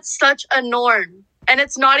 that's such a norm, and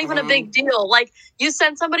it's not even a big deal. Like, you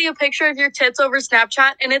send somebody a picture of your tits over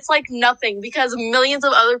Snapchat and it's like nothing because millions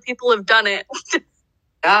of other people have done it.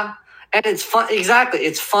 Yeah, and it's fun. Exactly,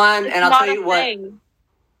 it's fun. And I'll tell you what,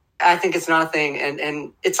 I think it's not a thing,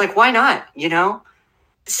 and it's like, why not?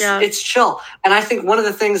 It's chill. And I think one of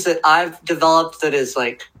the things that I've developed that is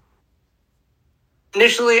like,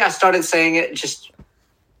 initially, I started saying it just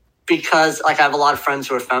because, like, I have a lot of friends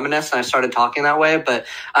who are feminists, and I started talking that way. But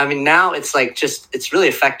I mean, now it's like it's really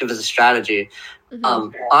effective as a strategy.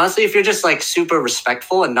 Honestly, if you're just like super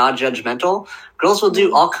respectful and not judgmental, girls will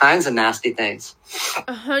do all kinds of nasty things.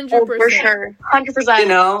 100%. For sure,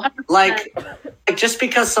 100%. Like just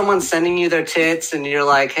because someone's sending you their tits and you're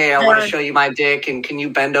like, hey, I want to show you my dick, and can you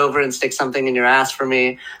bend over and stick something in your ass for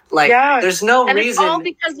me? Like, there's no reason. It's all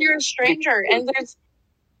because you're a stranger, and there's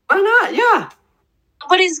why not? Yeah.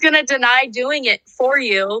 Nobody's going to deny doing it for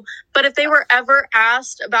you. But if they were ever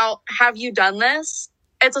asked about, have you done this?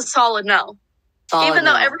 It's a solid no. Even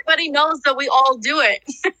though everybody knows that we all do it.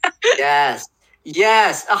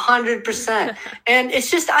 Yes, 100%. And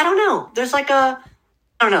it's just, I don't know. There's like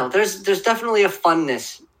there's definitely a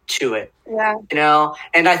funness to it. Yeah.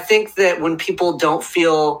 And I think that when people don't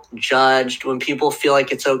feel judged, when people feel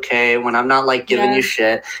like it's okay, when I'm not like giving you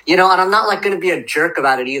shit, and I'm not like going to be a jerk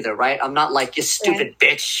about it either, right? I'm not like, you stupid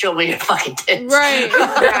bitch, show me your fucking tits. Right.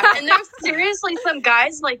 And there's seriously some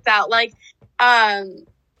guys like that. Like,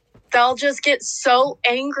 they'll just get so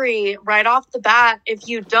angry right off the bat if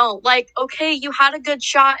you don't. Like, okay, you had a good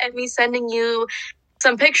shot at me sending you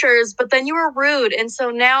some pictures, but then you were rude, and so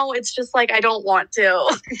now it's just like, I don't want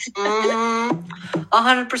to.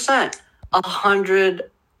 100%.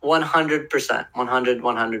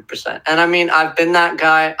 100%. And I mean, I've been that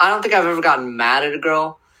guy. I don't think I've ever gotten mad at a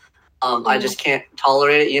girl. I just can't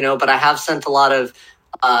tolerate it, but I have sent a lot of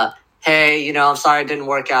hey, I'm sorry it didn't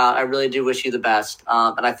work out. I really do wish you the best.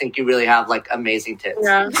 And I think you really have like amazing tits.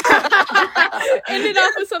 Yeah. Ended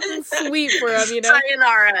off with something sweet for him,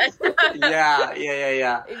 Sayonara.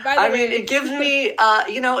 Yeah. By the I way, mean, it gives me,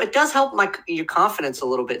 it does help your confidence a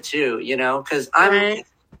little bit too, because I'm, Right.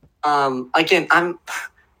 again,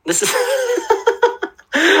 this is,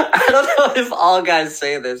 I don't know if all guys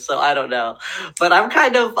say this, so I don't know, but I'm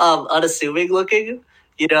kind of unassuming looking.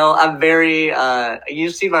 I'm very,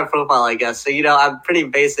 you've seen my profile, I guess. So, I'm pretty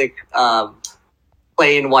basic,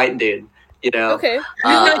 plain white dude, okay.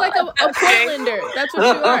 You look like a Portlander. That's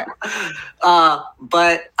what you are.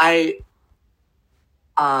 But I,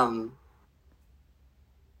 got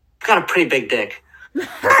a pretty big dick.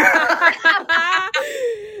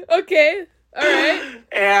 Okay. All right.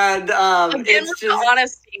 And, Again, it's with just, the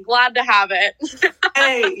honesty. Glad to have it.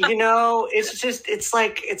 hey, it's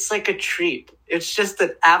like a treat. It's just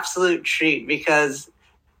an absolute treat because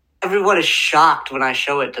everyone is shocked when I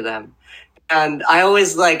show it to them. And I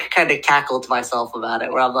always like kind of cackle to myself about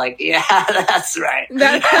it where I'm like, yeah, that's right.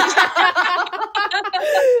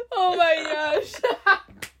 Oh my gosh.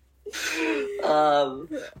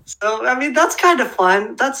 So, I mean, that's kind of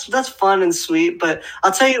fun. That's fun and sweet. But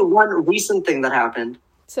I'll tell you one recent thing that happened.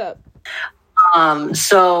 What's up?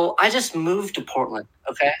 So I just moved to Portland.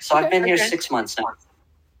 Okay. So I've been here Okay. 6 months now.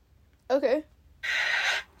 Okay.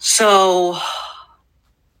 So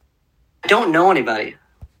I don't know anybody.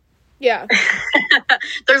 Yeah.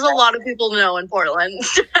 There's a lot of people to know in Portland.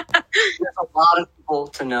 There's a lot of people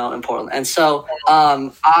to know in Portland. And so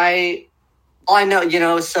all I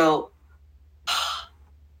know, so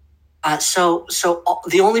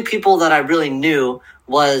the only people that I really knew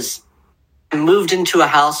was I moved into a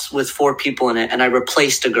house with 4 people in it and I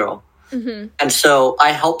replaced a girl. Mm-hmm. And so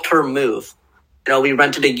I helped her move. We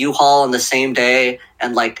rented a U-Haul on the same day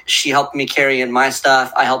and like she helped me carry in my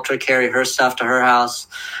stuff. I helped her carry her stuff to her house.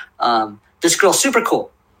 This girl, super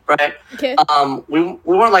cool, right? Okay. We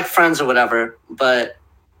weren't like friends or whatever, but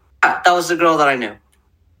that was the girl that I knew.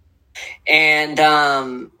 And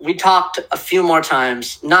we talked a few more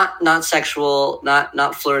times, not sexual,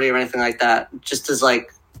 not flirty or anything like that, just as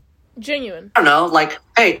like, Genuine. I don't know, like,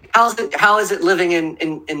 hey, how is it living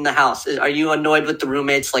in the house? Are you annoyed with the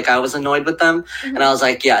roommates like I was annoyed with them? Mm-hmm. And I was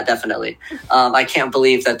like, yeah, definitely. I can't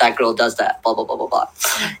believe that girl does that, blah, blah, blah, blah, blah.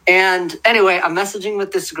 And anyway, I'm messaging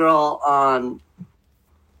with this girl on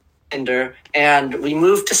Tinder, and we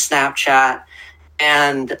moved to Snapchat,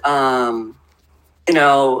 and,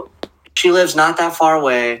 she lives not that far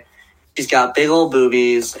away. She's got big old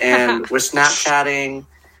boobies, and we're Snapchatting,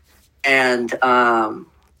 and,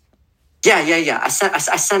 yeah. I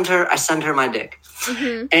send her my dick.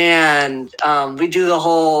 Mm-hmm. And we do the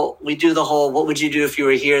whole what would you do if you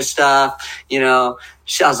were here stuff, I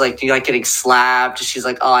was like, do you like getting slapped? She's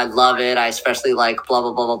like, oh, I love it. I especially like blah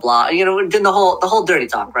blah blah blah blah. We're doing the whole dirty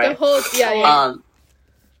talk, right? Yeah.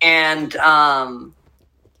 And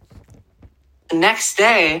the next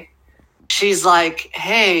day she's like,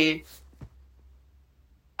 hey,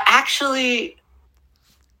 actually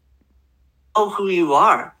know who you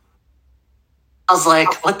are. I was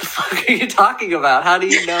like, what the fuck are you talking about? How do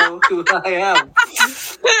you know who I am?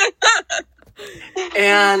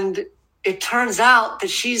 And it turns out that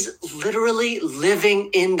she's literally living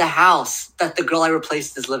in the house that the girl I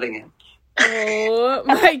replaced is living in. Oh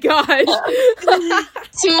my gosh.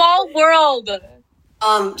 Small world.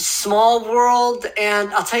 Small world.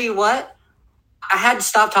 And I'll tell you what, I had to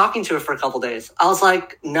stop talking to her for a couple days. I was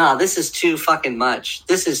like, nah, this is too fucking much.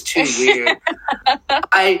 This is too weird.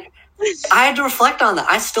 I had to reflect on that.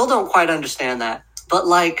 I still don't quite understand that. But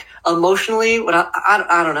like emotionally, what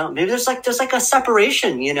I don't know. Maybe there's like a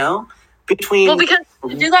separation, between. Well, because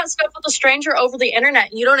you do that stuff with a stranger over the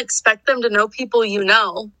internet, you don't expect them to know people you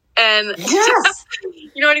know, and Yes.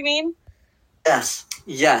 you know what I mean. Yes.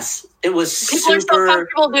 It was People are so super.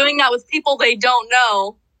 comfortable doing that with people they don't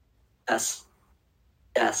know. Yes.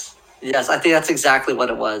 I think that's exactly what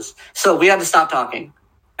it was. So we had to stop talking.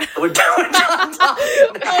 We're done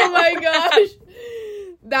talking. Oh my gosh.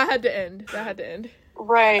 That had to end.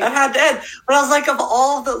 Right. I had to end. But I was like,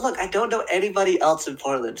 look, I don't know anybody else in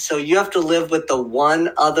Portland. So you have to live with the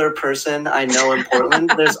one other person I know in Portland.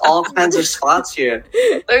 There's all kinds of spots here.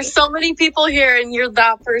 There's so many people here, and you're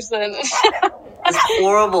that person. It's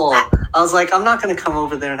horrible. I was like, I'm not going to come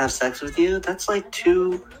over there and have sex with you. That's like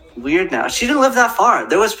too weird now. She didn't live that far.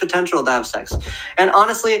 There was potential to have sex. And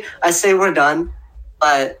honestly, I say we're done,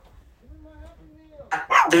 but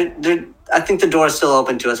I think the door is still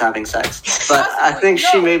open to us having sex. But I think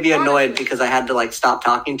she may be annoyed because I had to like stop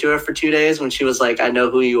talking to her for 2 days when she was like, I know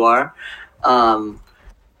who you are.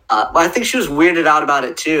 I think she was weirded out about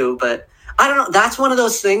it too, but I don't know. That's one of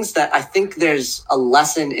those things that I think there's a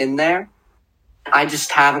lesson in there. I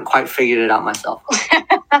just haven't quite figured it out myself.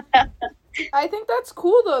 I think that's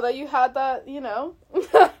cool though that you had that, you know.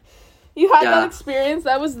 You had that experience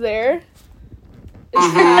that was there.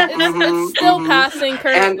 It's still passing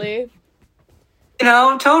currently. And, you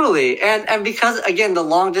know, totally. And because again, the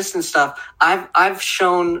long distance stuff, I've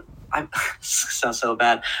shown sounds so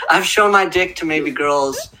bad. I've shown my dick to maybe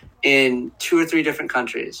girls in 2 or 3 different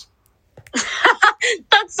countries.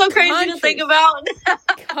 That's so crazy to think about.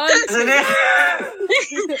 Isn't it?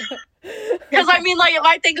 Because I mean, like, if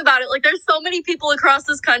I think about it, like, there's so many people across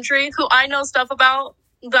this country who I know stuff about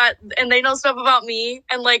and they know stuff about me,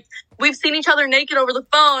 and like, we've seen each other naked over the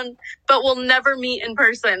phone, but we'll never meet in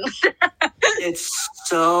person. It's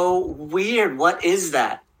so weird. What is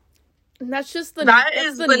that? And that's just the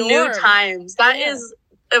new times. That is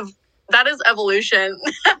evolution.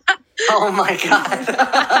 Oh my god.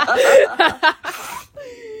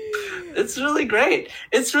 It's really great.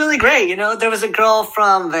 It's really great. You know, there was a girl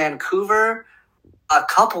from Vancouver, a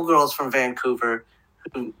couple girls from Vancouver,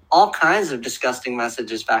 who all kinds of disgusting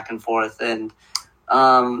messages back and forth. And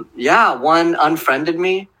one unfriended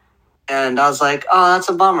me, and I was like, oh, that's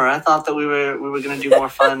a bummer. I thought that we were going to do more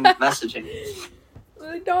fun messaging.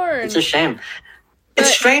 Darn. It's a shame.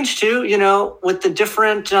 It's strange too, you know, with the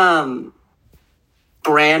different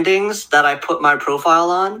brandings that I put my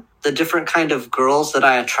profile on, the different kind of girls that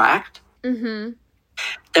I attract. Mm-hmm.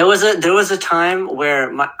 There was a time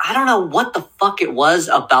where I don't know what the fuck it was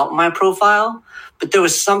about my profile, but there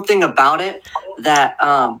was something about it that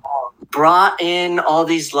brought in all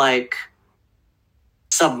these like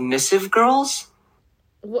submissive girls.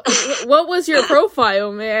 What was your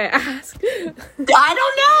profile, may I ask? I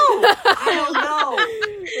don't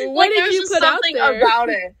know. What did you put out there? About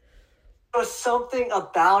it. There was something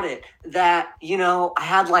about it that, you know, I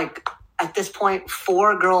had like, at this point,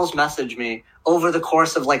 4 girls message me over the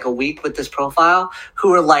course of like a week with this profile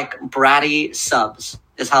who were like bratty subs,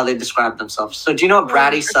 is how they describe themselves. So do you know what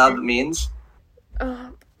bratty sub means?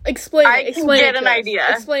 Explain it. Explain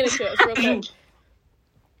it to us real quick.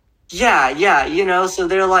 Yeah, you know, so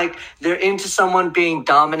they're into someone being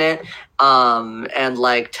dominant, and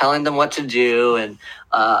like telling them what to do and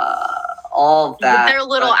all that. With their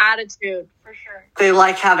little attitude, for sure. They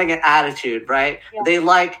like having an attitude, right? Yeah. They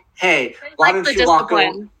like, hey, why don't you walk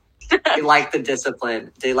over? They like the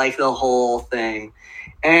discipline. They like the whole thing.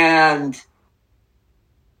 And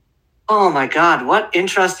oh my God, what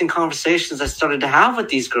interesting conversations I started to have with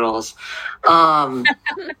these girls. And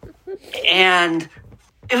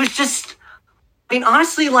it was just, I mean,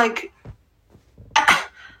 honestly, like,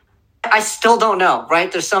 I still don't know, right?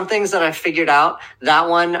 There's some things that I figured out. That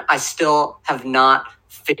one I still have not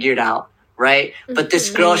figured out, right? But this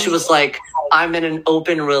girl, she was like, I'm in an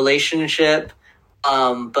open relationship,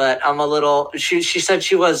 but I'm a little, she said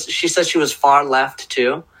she was far left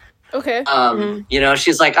too. Okay. You know,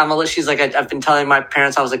 she's like, I've been telling my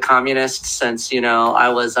parents I was a communist since, you know, I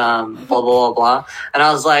was, blah, blah, blah, blah. And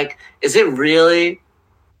I was like, is it really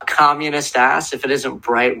a communist ass if it isn't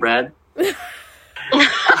bright red?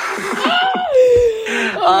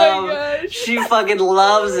 Oh my gosh. She fucking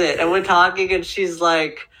loves it. And we're talking and she's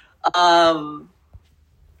like, I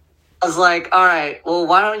was like, all right, well,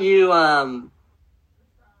 why don't you,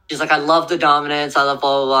 she's like, I love the dominance. I love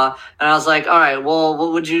blah, blah, blah. And I was like, all right, well,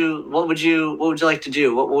 what would you like to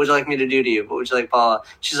do? What would you like me to do to you? What would you like, blah, blah.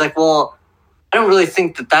 She's like, well, I don't really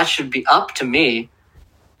think that should be up to me.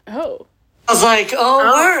 Oh. I was like,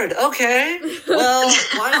 word. Okay. Well,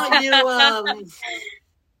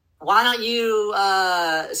 why don't you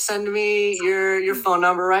send me your phone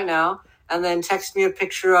number right now, and then text me a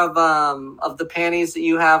picture of the panties that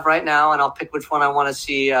you have right now, and I'll pick which one I want to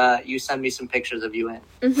see. You send me some pictures of you in.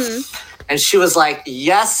 Mm-hmm. And she was like,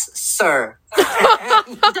 yes, sir.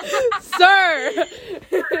 Sir.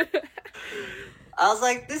 I was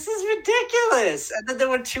like, this is ridiculous. And then there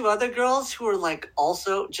were 2 other girls who were like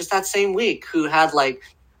also just that same week who had like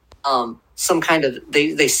some kind of,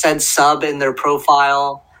 they said sub in their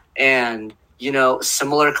profile and, you know,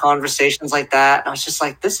 similar conversations like that. And I was just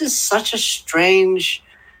like, this is such a strange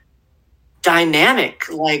dynamic.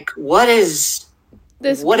 Like, what is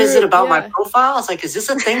it about my profile? It's like, is this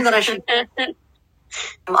a thing that I should?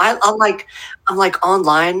 I'm like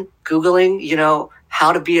online Googling, you know,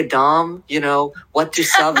 how to be a dom, you know, what do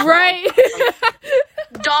subs right.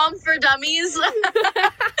 Dom for dummies.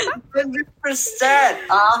 100%.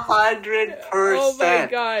 100%. Oh my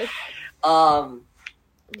gosh.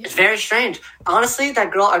 It's very strange. Honestly,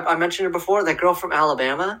 that girl, I mentioned her before, that girl from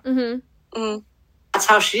Alabama. Mm-hmm. That's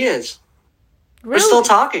how she is. We're still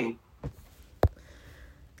talking.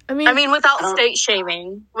 I mean, without state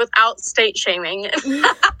shaming. Without state shaming.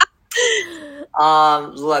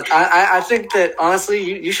 Look, I think that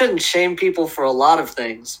honestly, you shouldn't shame people for a lot of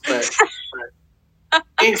things, but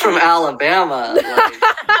being from Alabama, like,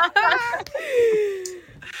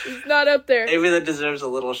 it's not up there. maybe that deserves a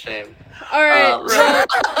little shame. All right,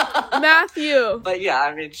 Matthew. But yeah,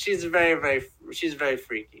 I mean, she's very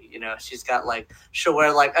freaky. You know, she's got like, she'll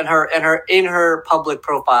wear like in her public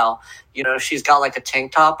profile, you know, she's got like a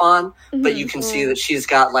tank top on, but you can see that she's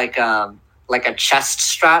got like a chest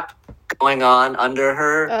strap going on under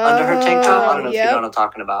her tank top. I don't know if you know what I'm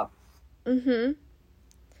talking about. Mm-hmm.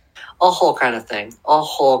 A whole kind of thing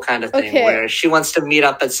Okay. where she wants to meet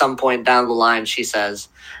up at some point down the line, she says.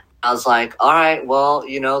 I was like, all right, well,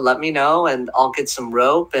 you know, let me know and I'll get some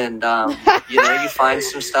rope and, you know, you find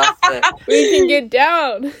some stuff that we can get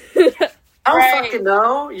down. I don't fucking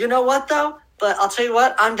know. You know what, though? But I'll tell you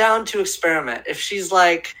what, I'm down to experiment. If she's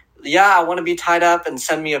like, yeah, I want to be tied up and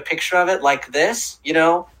send me a picture of it like this, you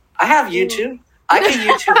know, I have YouTube. I can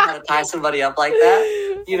YouTube how to tie somebody up like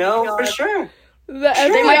that, you know, for sure. The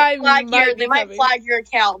FBI They might flag your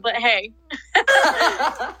account, but hey.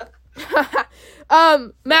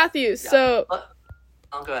 Matthew, so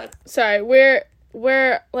go ahead. Sorry,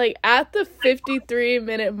 we're like at the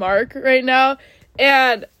 53-minute mark right now,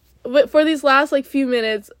 and for these last like few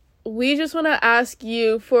minutes, we just want to ask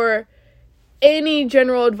you for any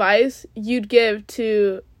general advice you'd give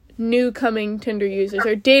to new coming Tinder users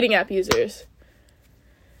or dating app users.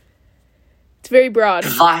 It's very broad.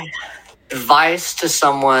 Advice to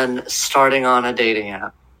someone starting on a dating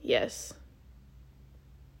app. Yes.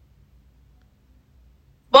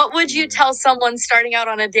 What would you tell someone starting out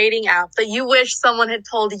on a dating app that you wish someone had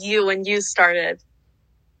told you when you started?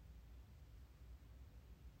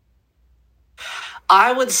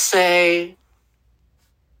 I would say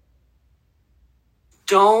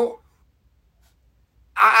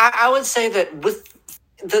I would say that with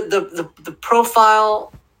the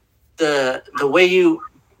profile, the way you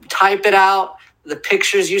type it out, the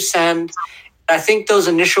pictures you send, I think those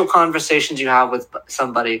initial conversations you have with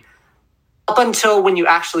somebody, up until when you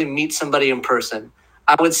actually meet somebody in person,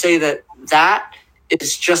 I would say that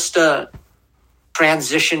is just a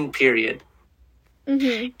transition period.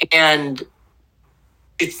 Mm-hmm. And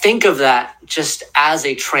to think of that just as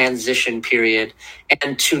a transition period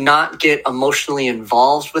and to not get emotionally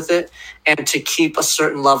involved with it and to keep a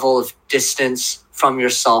certain level of distance from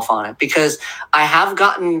yourself on it. Because I have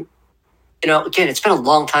gotten, you know, again, it's been a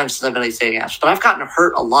long time since I've been on these dating apps, but I've gotten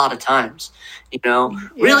hurt a lot of times, you know,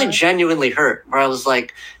 really genuinely hurt, where I was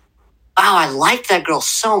like, wow, I liked that girl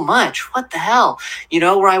so much. What the hell? You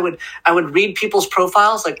know, where I would read people's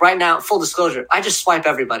profiles. Like right now, full disclosure, I just swipe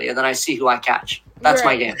everybody and then I see who I catch. That's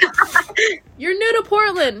my game. You're new to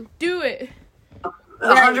Portland. Do it.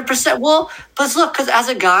 100%. Well, but look, because as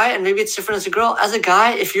a guy, and maybe it's different as a girl, as a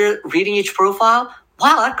guy, if you're reading each profile,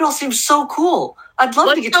 wow, that girl seems so cool. I'd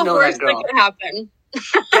love to get to know that girl. What's the worst that could happen?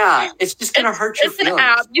 Yeah, it's just going to hurt your feelings. It's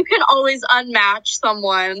an app. You can always unmatch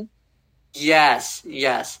someone. Yes.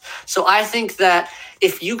 So I think that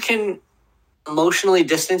if you can emotionally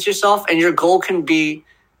distance yourself and your goal can be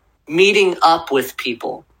meeting up with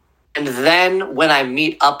people, and then when I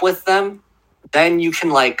meet up with them, then you can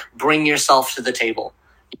like bring yourself to the table,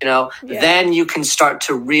 you know, then you can start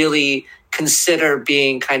to really consider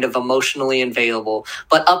being kind of emotionally available.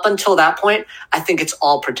 But up until that point, I think it's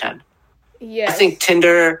all pretend. Yes. I think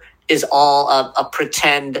Tinder is all a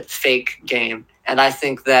pretend fake game. And I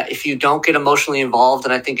think that if you don't get emotionally involved,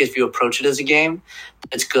 and I think if you approach it as a game,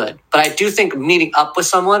 it's good. But I do think meeting up with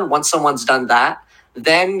someone, once someone's done that,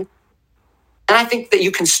 then I think that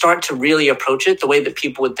you can start to really approach it the way that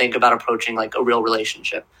people would think about approaching like a real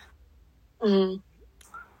relationship. Mm-hmm.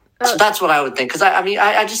 So that's what I would think. Because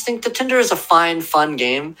I just think that Tinder is a fun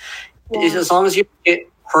game. Yeah. As long as you get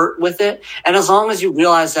hurt with it, and as long as you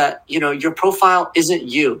realize that, you know, your profile isn't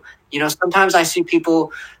you. You know, sometimes I see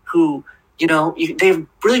people who, you know, they have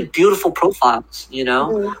really beautiful profiles, you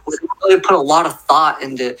know, they put a lot of thought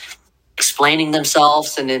into explaining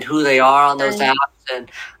themselves and in who they are on those apps. And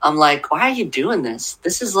I'm like, why are you doing this?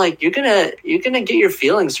 This is like, you're gonna get your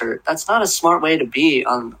feelings hurt. That's not a smart way to be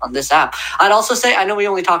on this app. I'd also say, I know we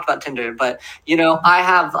only talked about Tinder, but you know, I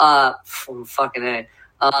have I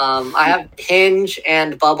have Hinge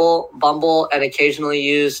and Bumble, and occasionally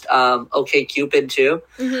used OkCupid too.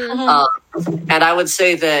 Mm-hmm. And I would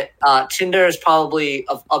say that Tinder is probably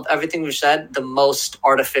of everything we've said the most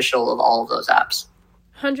artificial of all of those apps.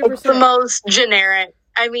 100%. It's the most generic.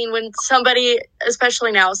 I mean, when somebody,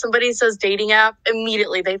 especially now, somebody says dating app,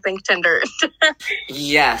 immediately they think Tinder.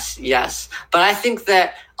 Yes, yes. But I think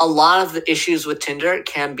that a lot of the issues with Tinder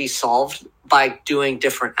can be solved by doing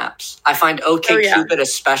different apps. I find OkCupid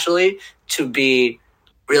especially to be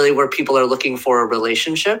really where people are looking for a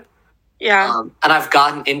relationship. Yeah. And I've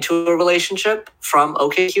gotten into a relationship from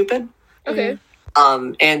OkCupid. Okay.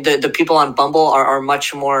 And the people on Bumble are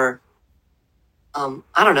much more,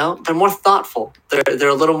 I don't know, they're more thoughtful. They're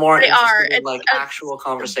a little more interested in like actual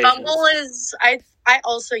conversations. Bumble is, I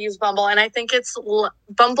also use Bumble, and I think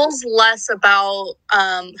Bumble's less about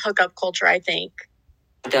hookup culture, I think.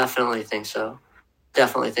 I definitely think so.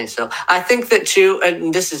 I think that too,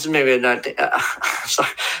 and this is maybe not, sorry,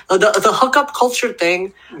 the hookup culture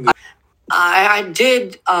thing, I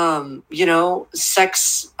did,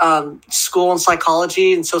 sex, school and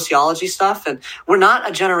psychology and sociology stuff. And we're not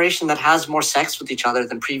a generation that has more sex with each other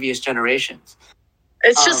than previous generations.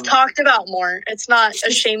 It's just talked about more. It's not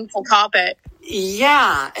a shameful topic.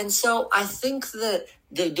 Yeah. And so I think that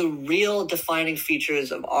the real defining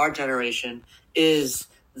features of our generation is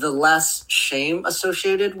the less shame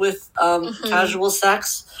associated with casual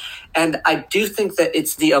sex. And I do think that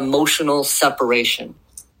it's the emotional separation.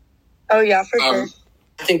 Oh, yeah, for sure.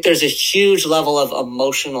 I think there's a huge level of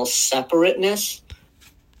emotional separateness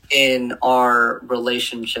in our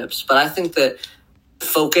relationships. But I think that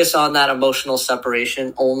focus on that emotional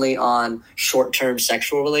separation only on short-term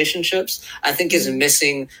sexual relationships, I think is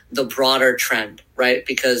missing the broader trend, right?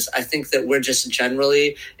 Because I think that we're just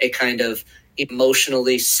generally a kind of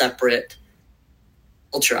emotionally separate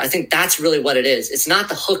culture. I think that's really what it is. It's not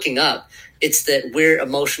the hooking up. It's that we're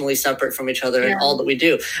emotionally separate from each other in all that we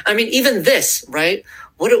do. I mean, even this, right?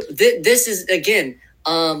 This is, again,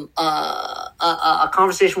 a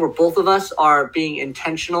conversation where both of us are being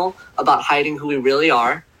intentional about hiding who we really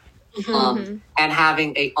are, and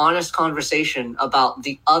having a honest conversation about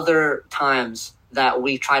the other times that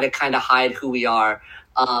we try to kind of hide who we are,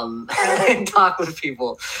 and talk with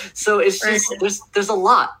people. So it's just, there's a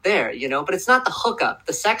lot there, but it's not the hookup.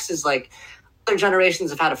 The sex is like, other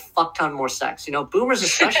generations have had a fuck ton more sex. Boomers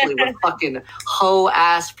especially were fucking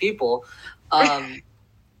hoe-ass people.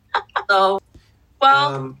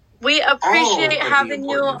 We appreciate having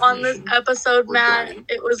you on this episode, Matt.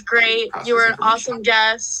 It was great. You were an awesome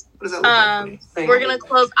guest. We're going to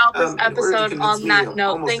close out this episode on that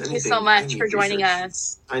note. Thank you so much for joining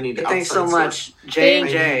us. Thanks so much,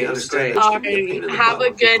 J&J. It was great. Alrighty. Have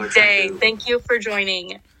a good day. Thank you for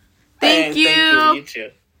joining. Thank you. Thank you. You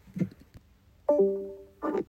too.